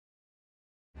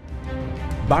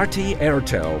Bharti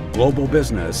Airtel Global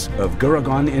Business of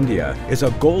Gurgaon, India is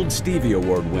a Gold Stevie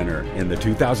Award winner in the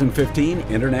 2015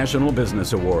 International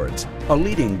Business Awards. A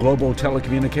leading global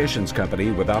telecommunications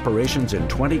company with operations in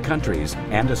 20 countries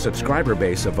and a subscriber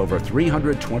base of over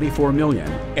 324 million,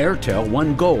 Airtel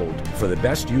won Gold for the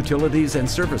Best Utilities and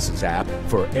Services app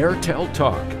for Airtel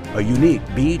Talk, a unique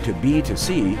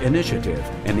B2B2C initiative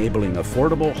enabling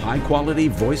affordable, high-quality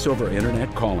voice-over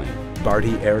internet calling.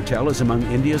 Bharti Airtel is among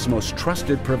India's most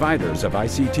trusted providers of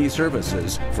ICT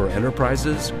services for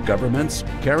enterprises, governments,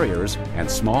 carriers, and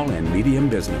small and medium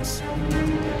business.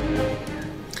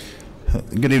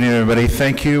 Good evening, everybody.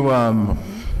 Thank you.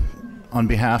 On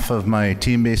behalf of my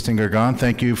team based in Gurgaon,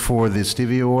 thank you for the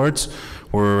Stevie Awards.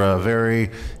 We're very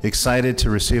excited to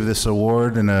receive this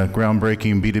award in a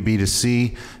groundbreaking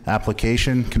B2B2C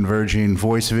application, converging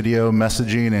voice, video,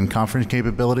 messaging, and conference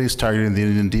capabilities targeting the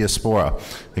Indian diaspora.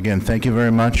 Again, thank you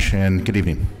very much, and good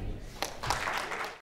evening.